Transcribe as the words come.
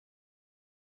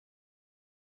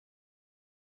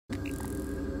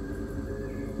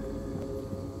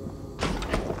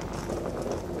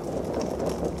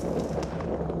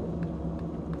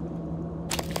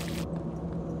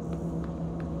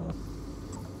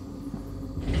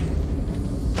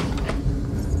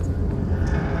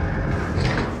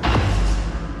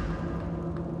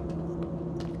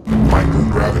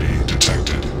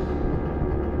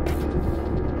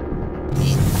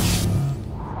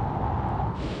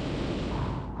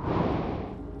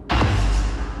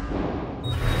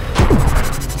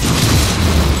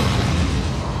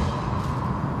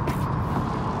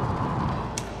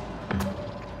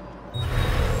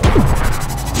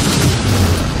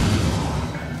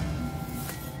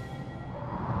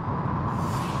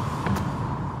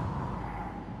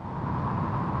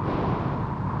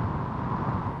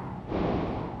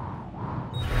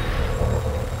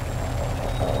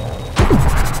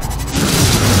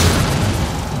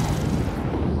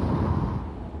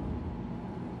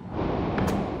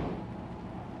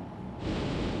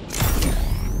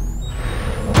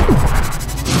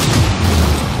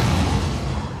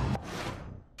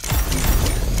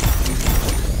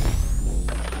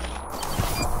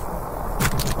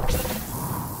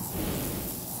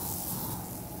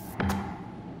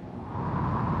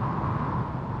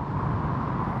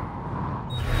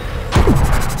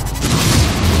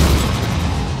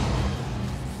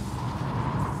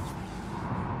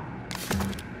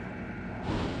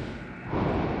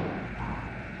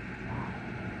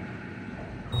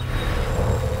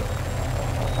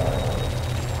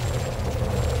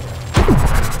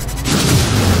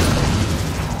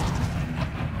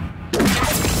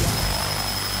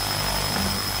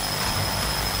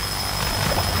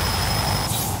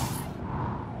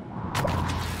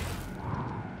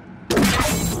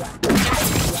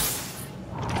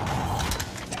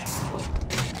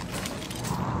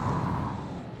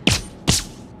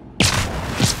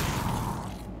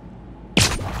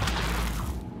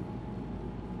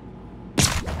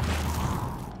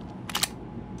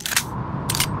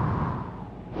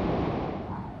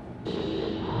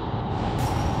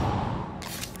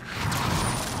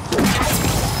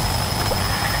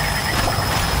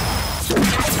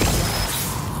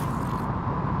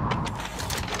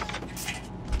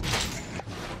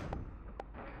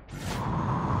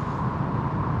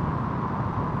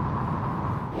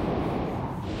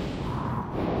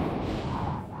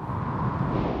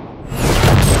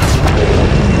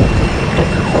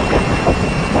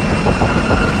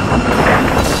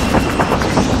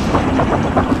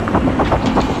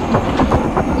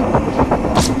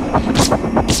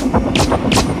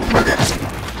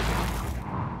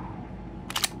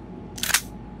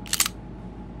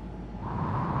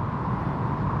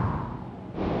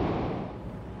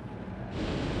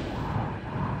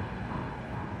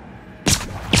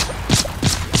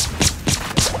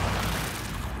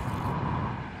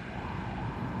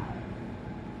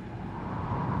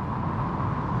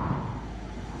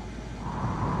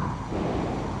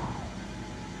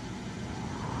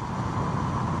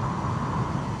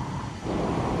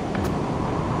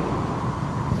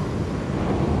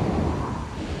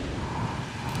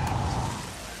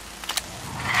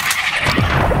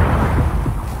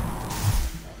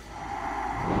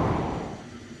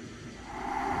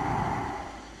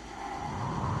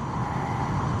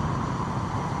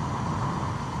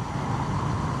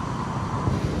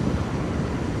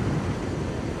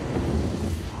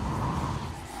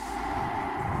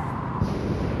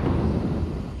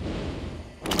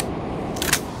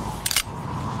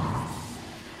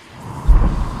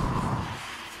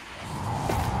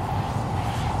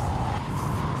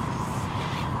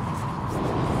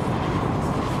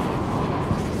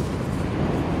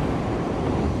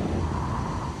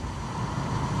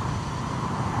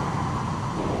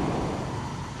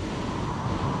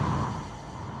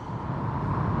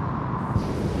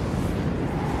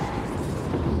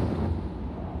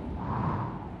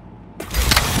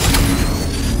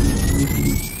Good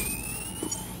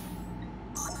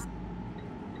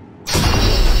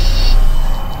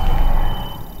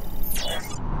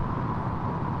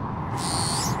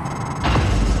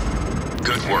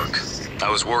work. I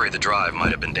was worried the drive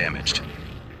might have been damaged.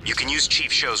 You can use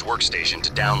Chief Show's workstation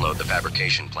to download the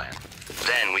fabrication plan.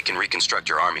 Then we can reconstruct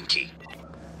your arming key.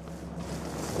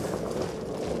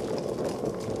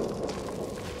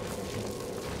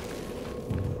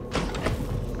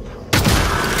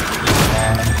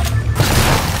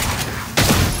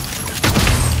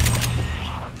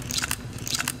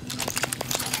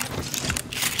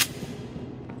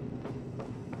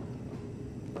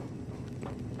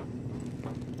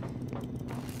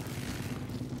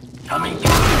 Coming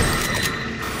in.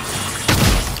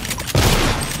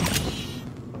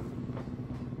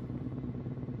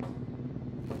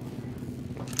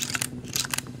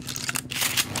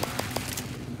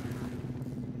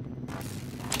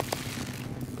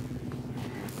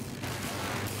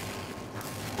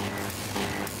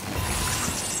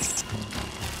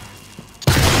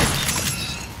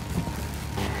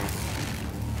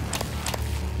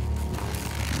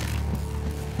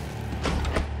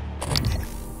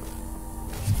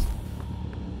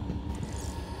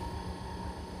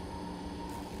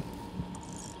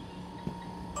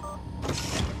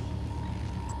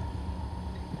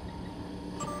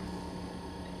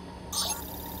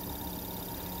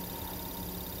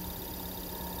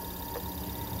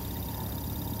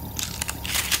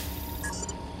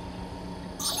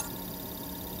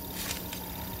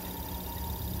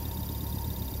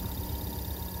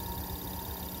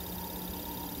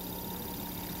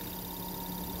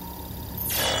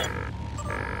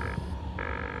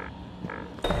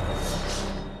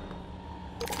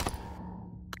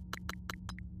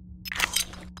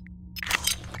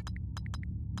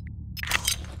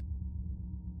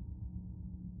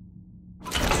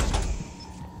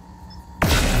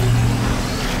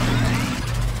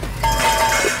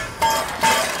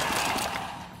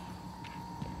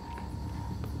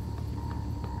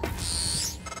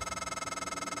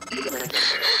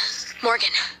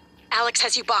 Morgan, Alex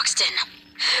has you boxed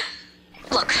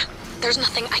in. Look, there's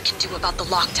nothing I can do about the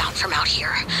lockdown from out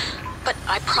here, but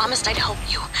I promised I'd help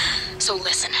you, so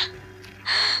listen.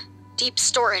 Deep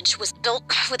storage was built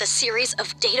with a series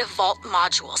of data vault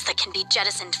modules that can be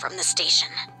jettisoned from the station.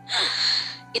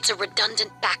 It's a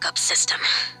redundant backup system.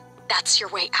 That's your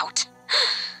way out.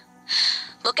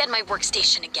 Look at my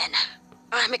workstation again.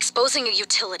 I'm exposing a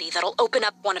utility that'll open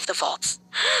up one of the vaults.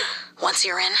 Once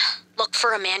you're in, look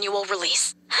for a manual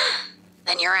release.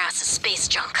 Then your ass is space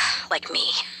junk, like me.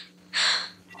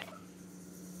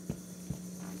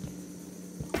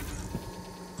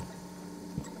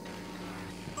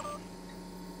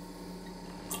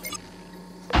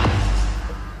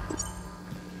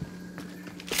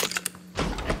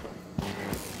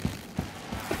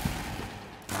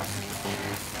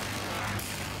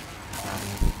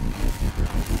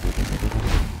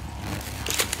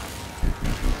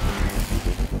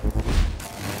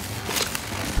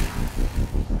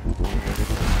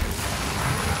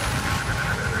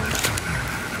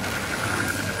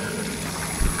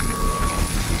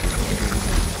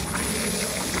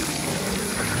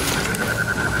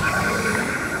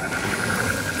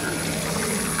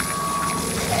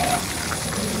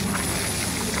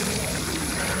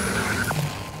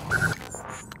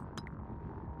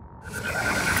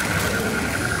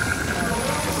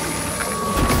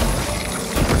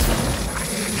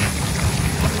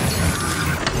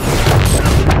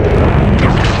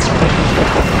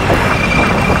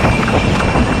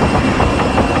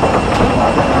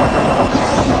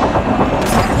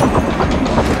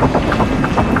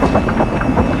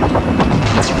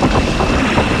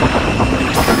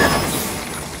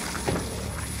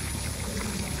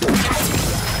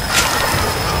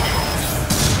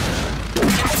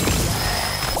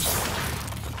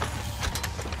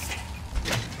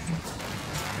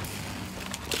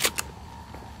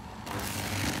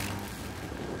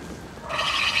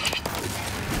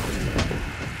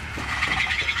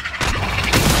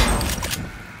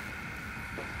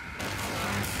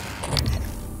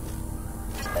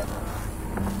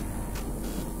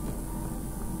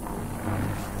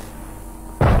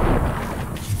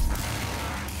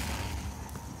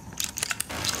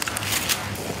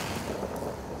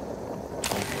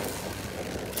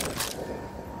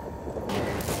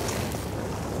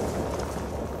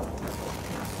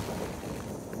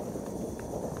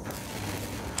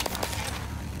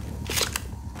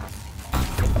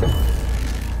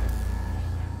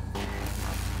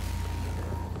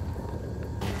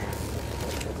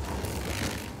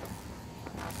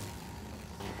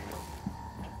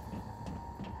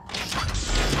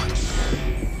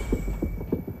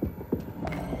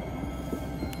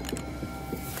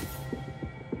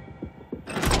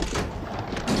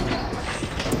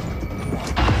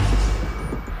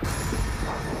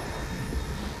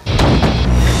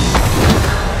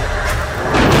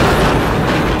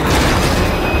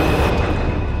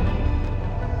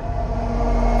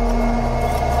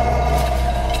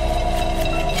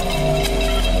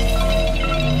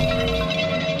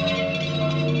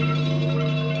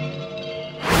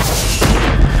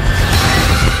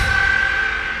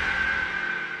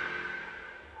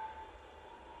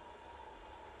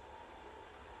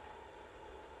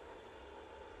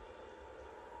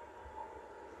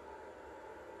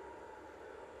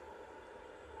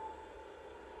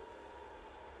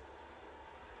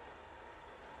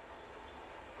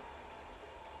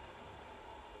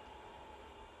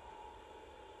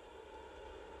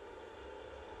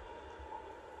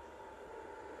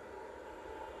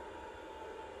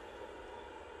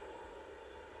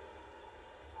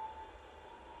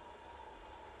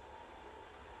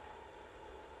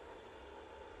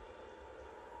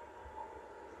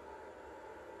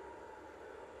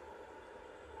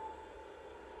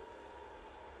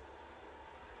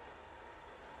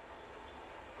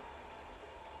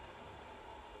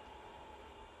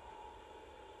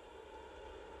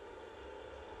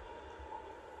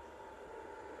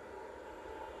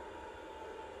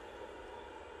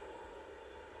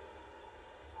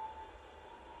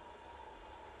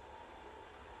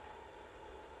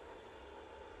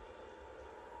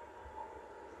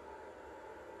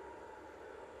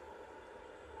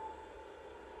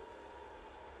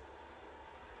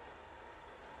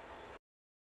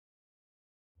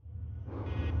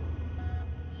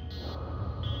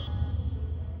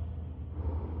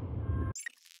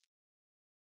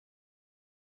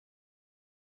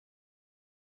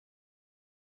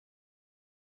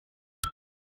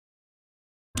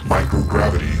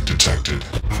 microgravity detected.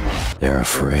 They're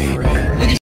afraid.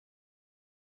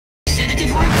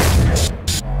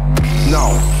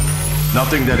 No.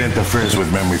 Nothing that interferes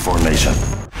with memory formation.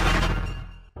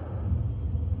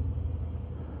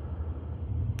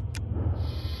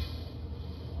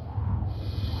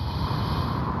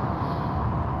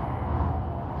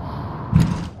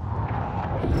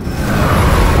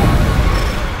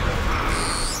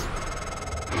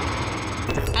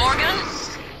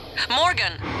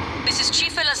 Morgan, this is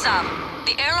Chief El-Azam.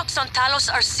 The airlocks on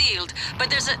Talos are sealed, but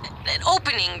there's an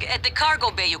opening at the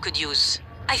cargo bay you could use.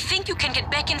 I think you can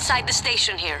get back inside the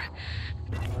station here.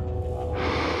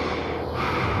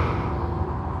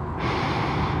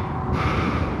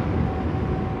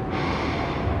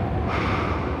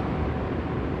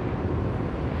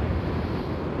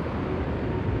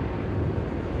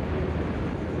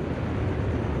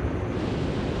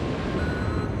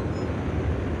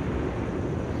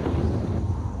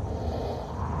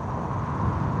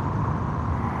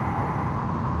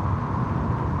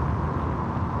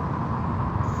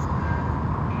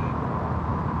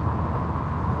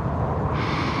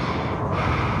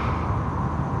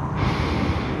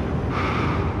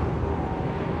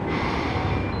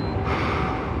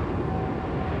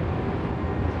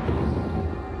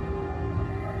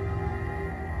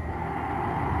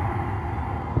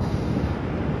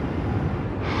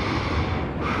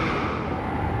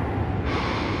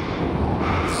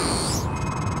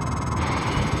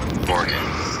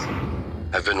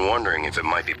 I've been wondering if it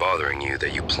might be bothering you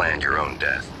that you planned your own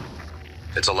death.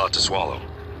 It's a lot to swallow.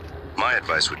 My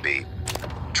advice would be,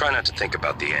 try not to think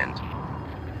about the end.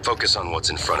 Focus on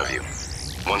what's in front of you,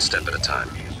 one step at a time.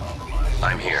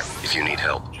 I'm here if you need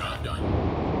help.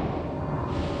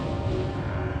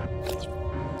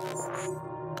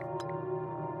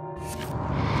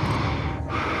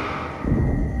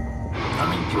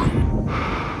 Coming through.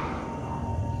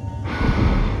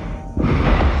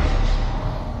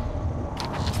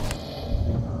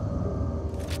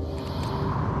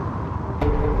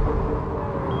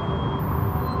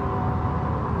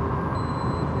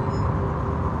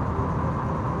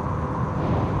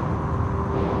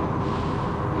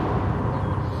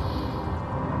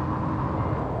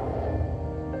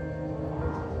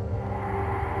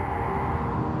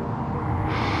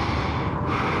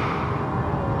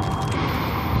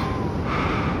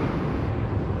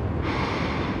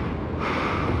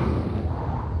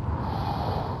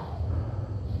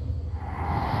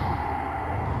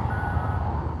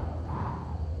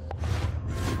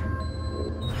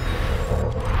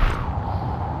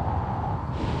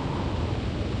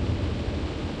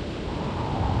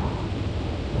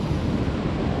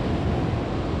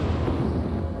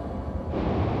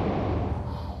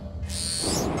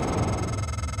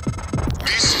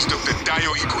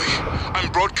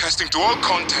 I'm broadcasting to all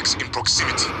contacts in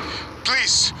proximity.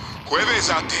 Please, whoever is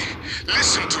out there,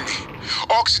 listen to me.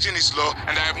 Oxygen is low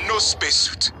and I have no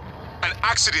spacesuit. An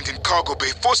accident in cargo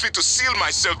bay forced me to seal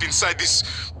myself inside this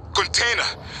container,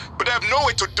 but I have no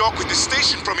way to dock with the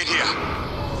station from in here.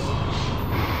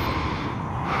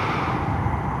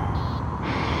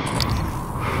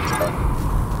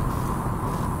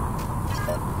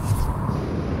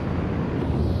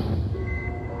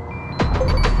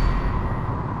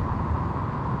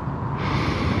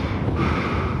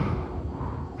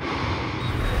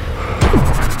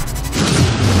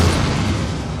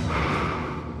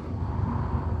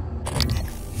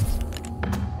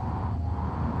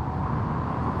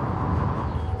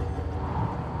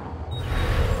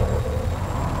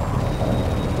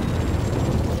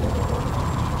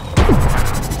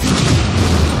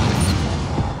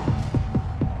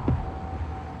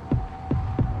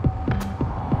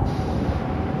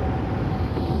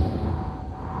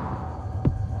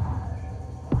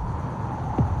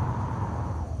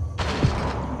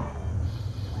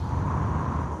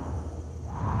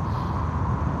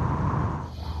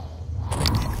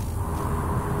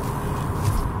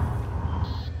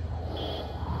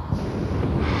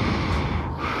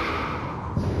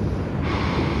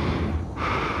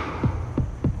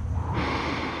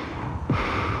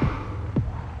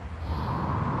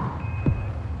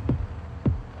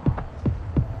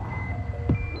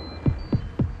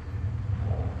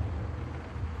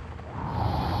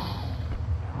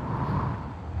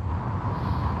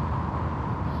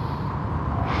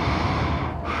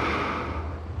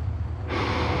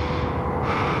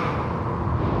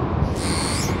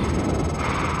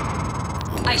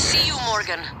 I see you,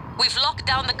 Morgan. We've locked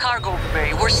down the cargo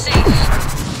bay. We're safe.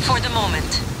 For the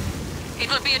moment. It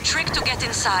will be a trick to get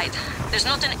inside. There's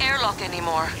not an airlock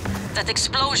anymore. That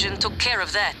explosion took care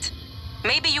of that.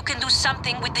 Maybe you can do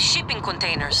something with the shipping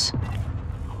containers.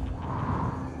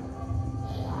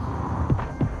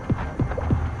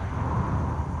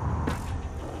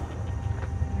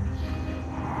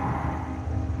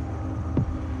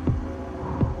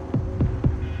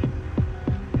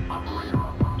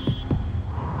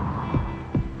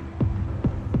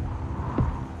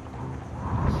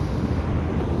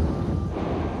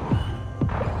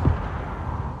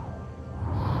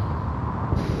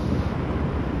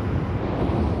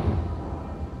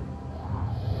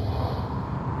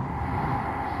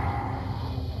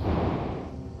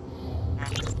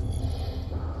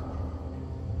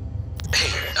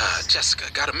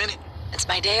 Jessica, got a minute? It's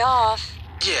my day off.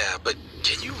 Yeah, but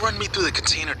can you run me through the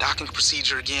container docking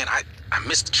procedure again? I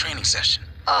missed the training session.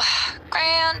 Ugh,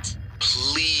 Grant.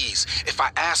 Please, if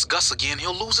I ask Gus again,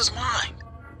 he'll lose his mind.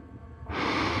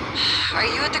 Are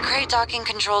you at the crate docking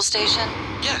control station?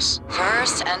 Yes.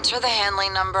 First, enter the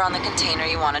handling number on the container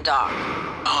you want to dock.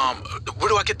 Where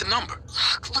do I get the number?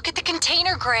 Look at the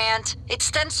container, Grant. It's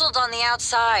stenciled on the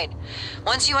outside.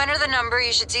 Once you enter the number,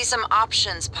 you should see some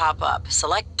options pop up.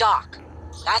 Select dock.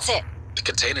 That's it. The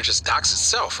container just docks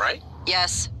itself, right?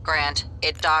 Yes, Grant.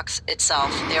 It docks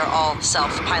itself. They're all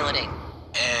self-piloting.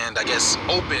 And I guess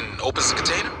opens the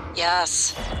container?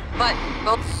 Yes. But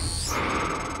both...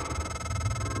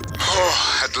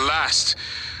 Oh, at last.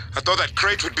 I thought that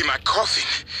crate would be my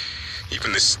coffin.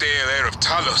 Even the stale air of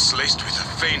Talos laced with a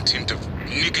faint hint of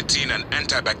nicotine and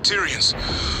antibacterians.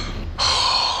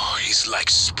 Oh, it's like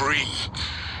spring.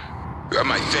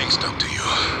 My thanks, Dr.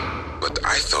 Yu. But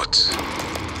I thought...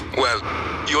 Well,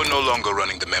 you're no longer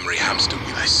running the memory hamster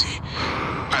wheel, I see.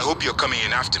 I hope you're coming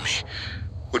in after me.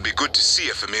 Would be good to see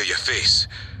a familiar face.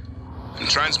 I'm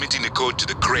transmitting the code to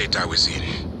the crate I was in.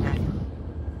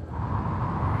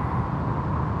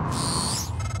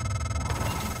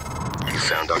 You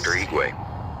found Dr.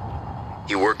 Igwe.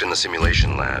 He worked in the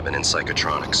simulation lab and in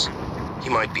psychotronics. He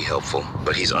might be helpful,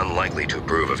 but he's unlikely to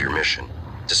approve of your mission,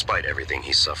 despite everything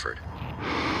he's suffered.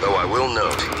 Though I will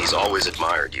note, he's always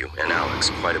admired you and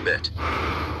Alex quite a bit.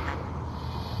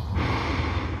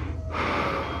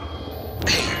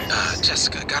 Hey,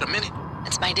 Jessica, got a minute?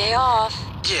 It's my day off.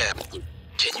 Yeah.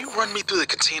 Can you run me through the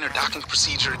container docking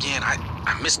procedure again?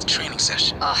 I missed the training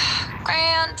session. Ugh,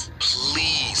 Grant.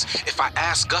 Please, if I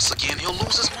ask Gus again, he'll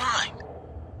lose his mind.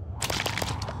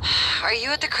 Are you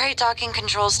at the crate docking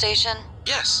control station?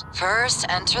 Yes. First,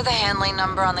 enter the handling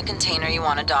number on the container you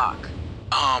want to dock.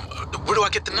 Where do I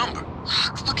get the number?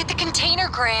 Look at the container,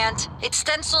 Grant. It's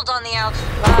stenciled on the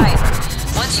outside.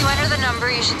 Once you enter the number,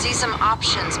 you should see some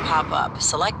options pop up.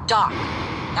 Select dock.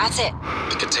 That's it.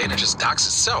 The container just docks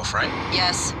itself, right?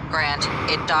 Yes, Grant.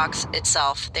 It docks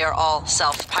itself. They're all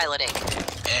self-piloting.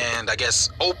 And I guess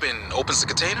opens the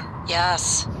container?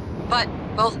 Yes. But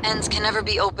both ends can never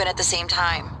be open at the same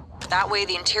time. That way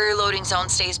the interior loading zone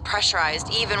stays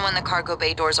pressurized even when the cargo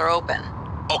bay doors are open.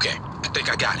 Okay, I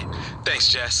think I got it. Thanks,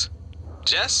 Jess.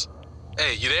 Jess?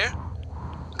 Hey, you there?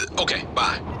 Okay,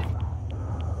 bye.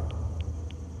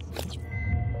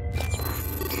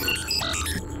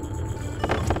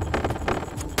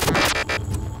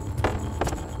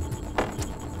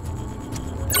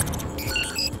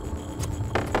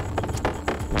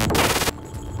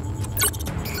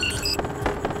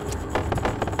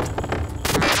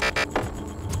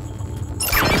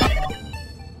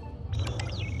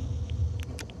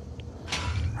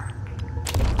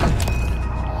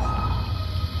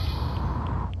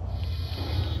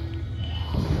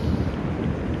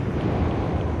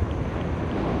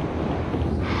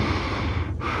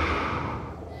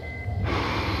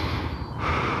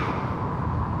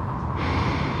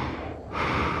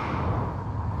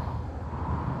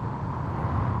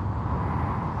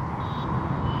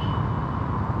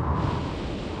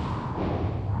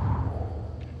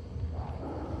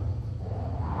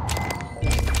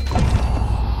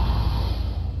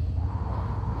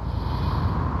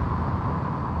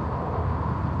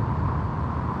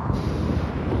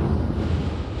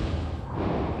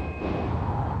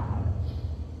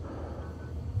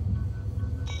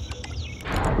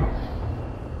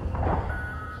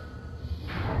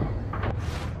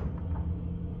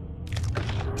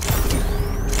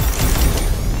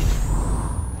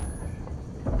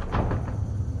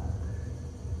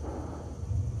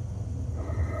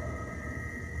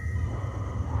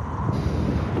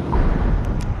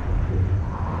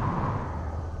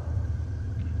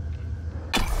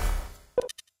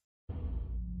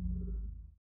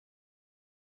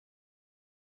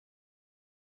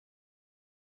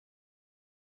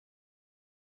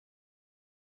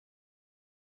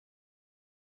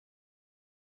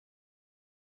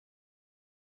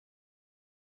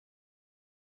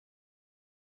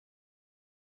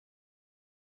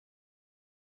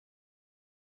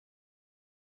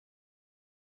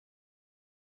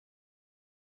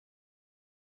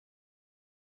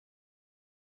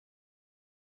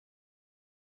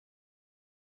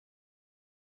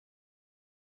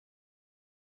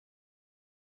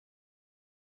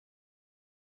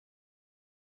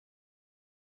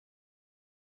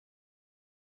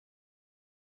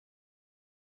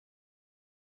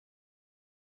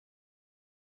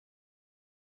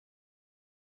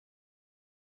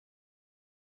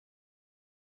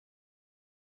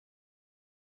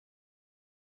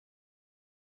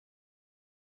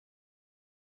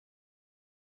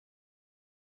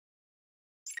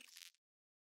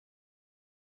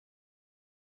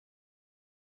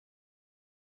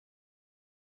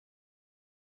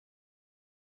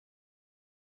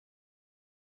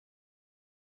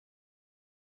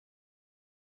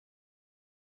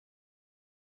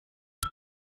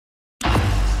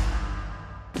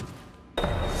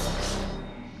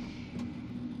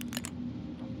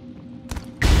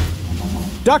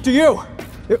 Dr. Yu!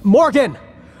 Morgan!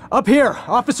 Up here,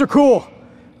 Officer Cool.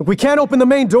 We can't open the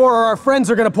main door or our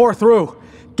friends are gonna pour through.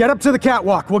 Get up to the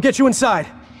catwalk, we'll get you inside.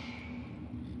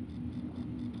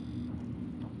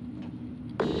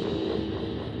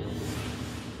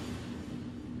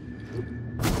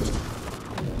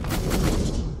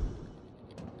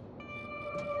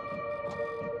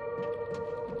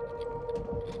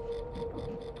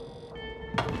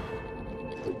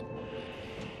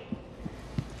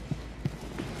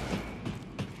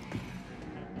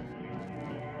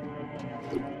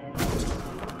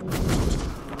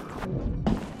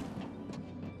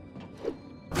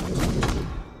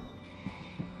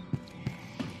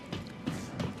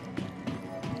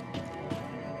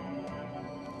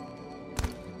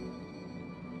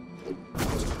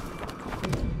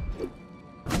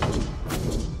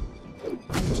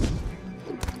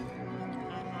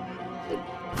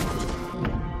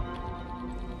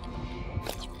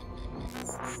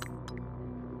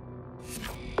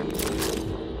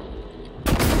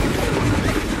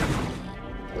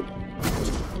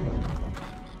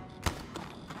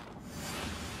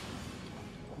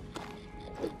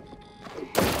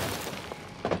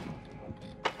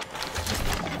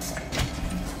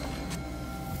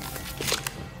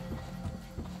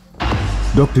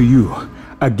 Dr. Yu,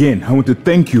 again, I want to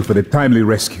thank you for the timely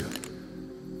rescue.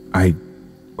 I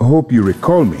hope you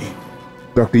recall me.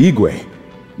 Dr. Igwe,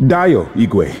 Dio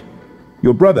Igwe.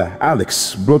 Your brother,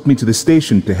 Alex, brought me to the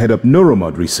station to head up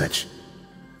neuromod research.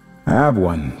 I have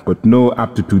one, but no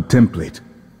aptitude template.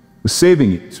 Was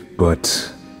saving it,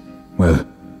 but, well,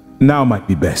 now might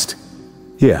be best.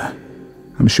 Here,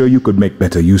 I'm sure you could make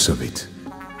better use of it.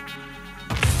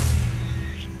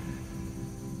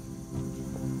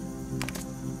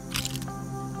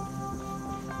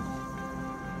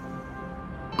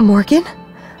 Morgan?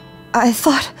 I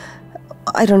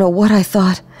don't know what I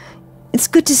thought. It's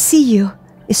good to see you.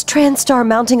 Is TranStar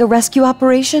mounting a rescue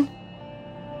operation?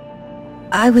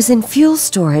 I was in fuel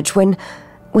storage when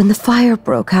the fire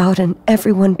broke out and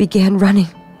everyone began running.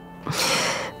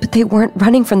 But they weren't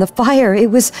running from the fire, it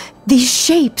was these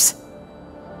shapes.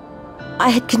 I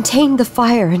had contained the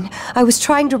fire and I was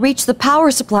trying to reach the power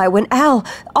supply when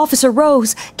Officer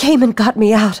Rose, came and got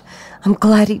me out. I'm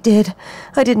glad he did.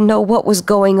 I didn't know what was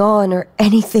going on or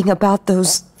anything about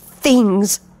those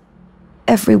things.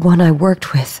 Everyone I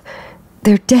worked with,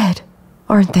 they're dead,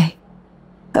 aren't they?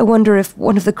 I wonder if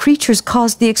one of the creatures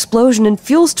caused the explosion in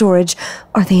fuel storage.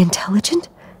 Are they intelligent?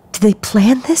 Did they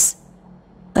plan this?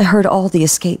 I heard all the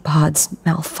escape pods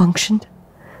malfunctioned.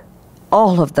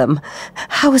 All of them.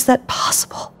 How is that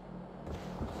possible?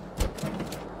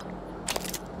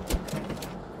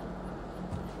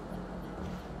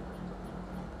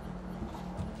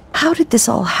 How did this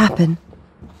all happen?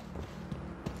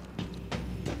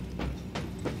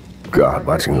 God,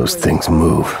 watching those things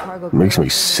move makes me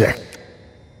sick.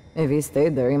 If he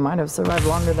stayed there, he might have survived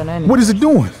longer than anyone. What is it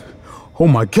doing? Oh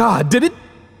my God, did it?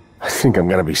 I think I'm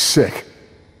gonna be sick.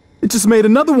 It just made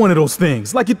another one of those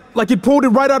things, like it pulled it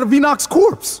right out of Enoch's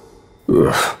corpse.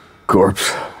 Ugh,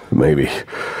 corpse? Maybe.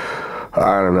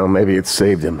 I don't know, maybe it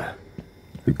saved him.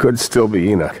 It could still be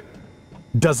Enoch.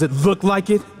 Does it look like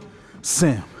it?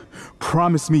 Sam,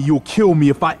 promise me you'll kill me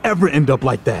if I ever end up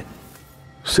like that.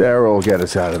 Sarah will get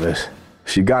us out of this.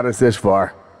 She got us this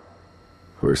far.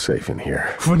 We're safe in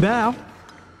here. For now,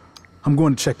 I'm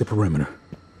going to check the perimeter.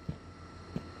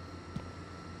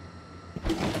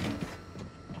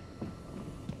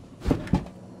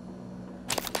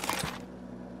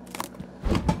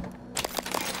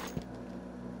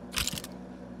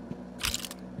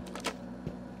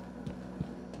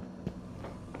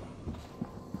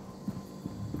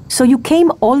 So you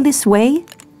came all this way,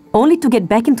 only to get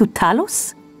back into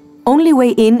Talos? Only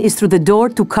way in is through the door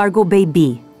to Cargo Bay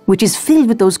B, which is filled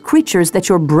with those creatures that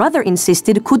your brother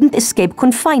insisted couldn't escape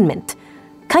confinement.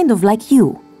 Kind of like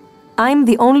you. I'm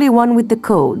the only one with the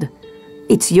code.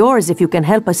 It's yours if you can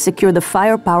help us secure the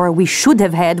firepower we should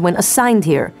have had when assigned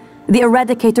here. The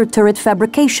Eradicator turret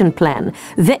fabrication plan.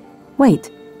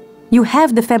 Wait, you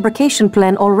have the fabrication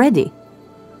plan already.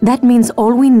 That means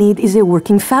all we need is a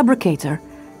working fabricator.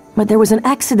 But there was an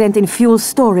accident in fuel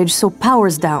storage, so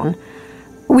power's down.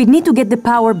 We'd need to get the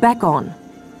power back on.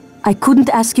 I couldn't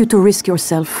ask you to risk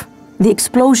yourself. The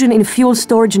explosion in fuel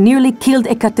storage nearly killed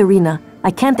Ekaterina.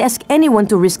 I can't ask anyone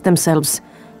to risk themselves.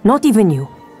 Not even you.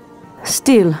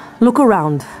 Still, look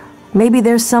around. Maybe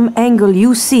there's some angle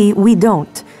you see we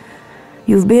don't.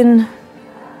 You've been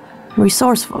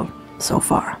resourceful so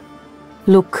far.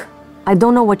 Look, I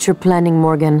don't know what you're planning,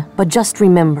 Morgan, but just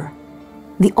remember,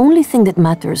 the only thing that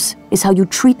matters is how you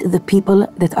treat the people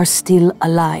that are still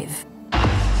alive.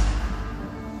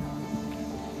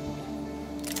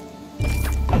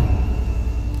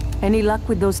 Any luck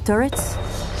with those turrets?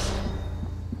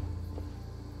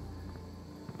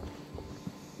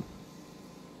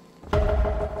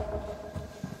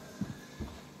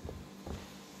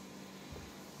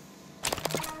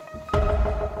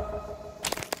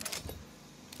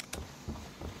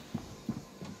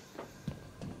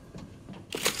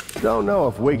 Don't know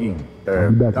if Wiggy...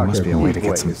 Must be a way to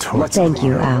get some torch. Thank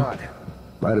you, Al.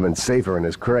 Might have been safer in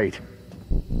his crate.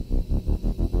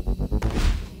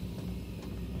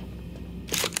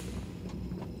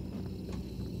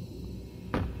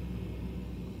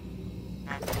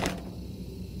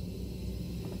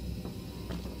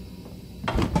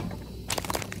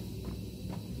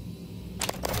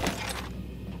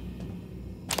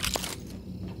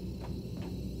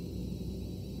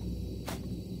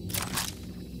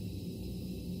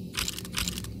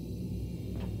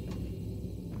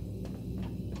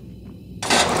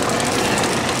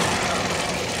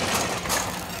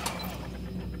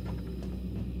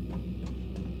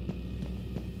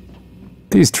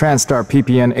 These TranStar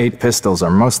PPN-8 pistols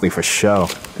are mostly for show.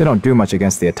 They don't do much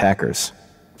against the attackers.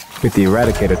 With the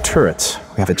Eradicator turrets,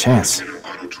 we have a chance.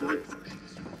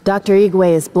 Dr.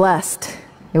 Igwe is blessed.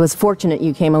 It was fortunate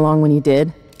you came along when you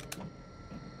did.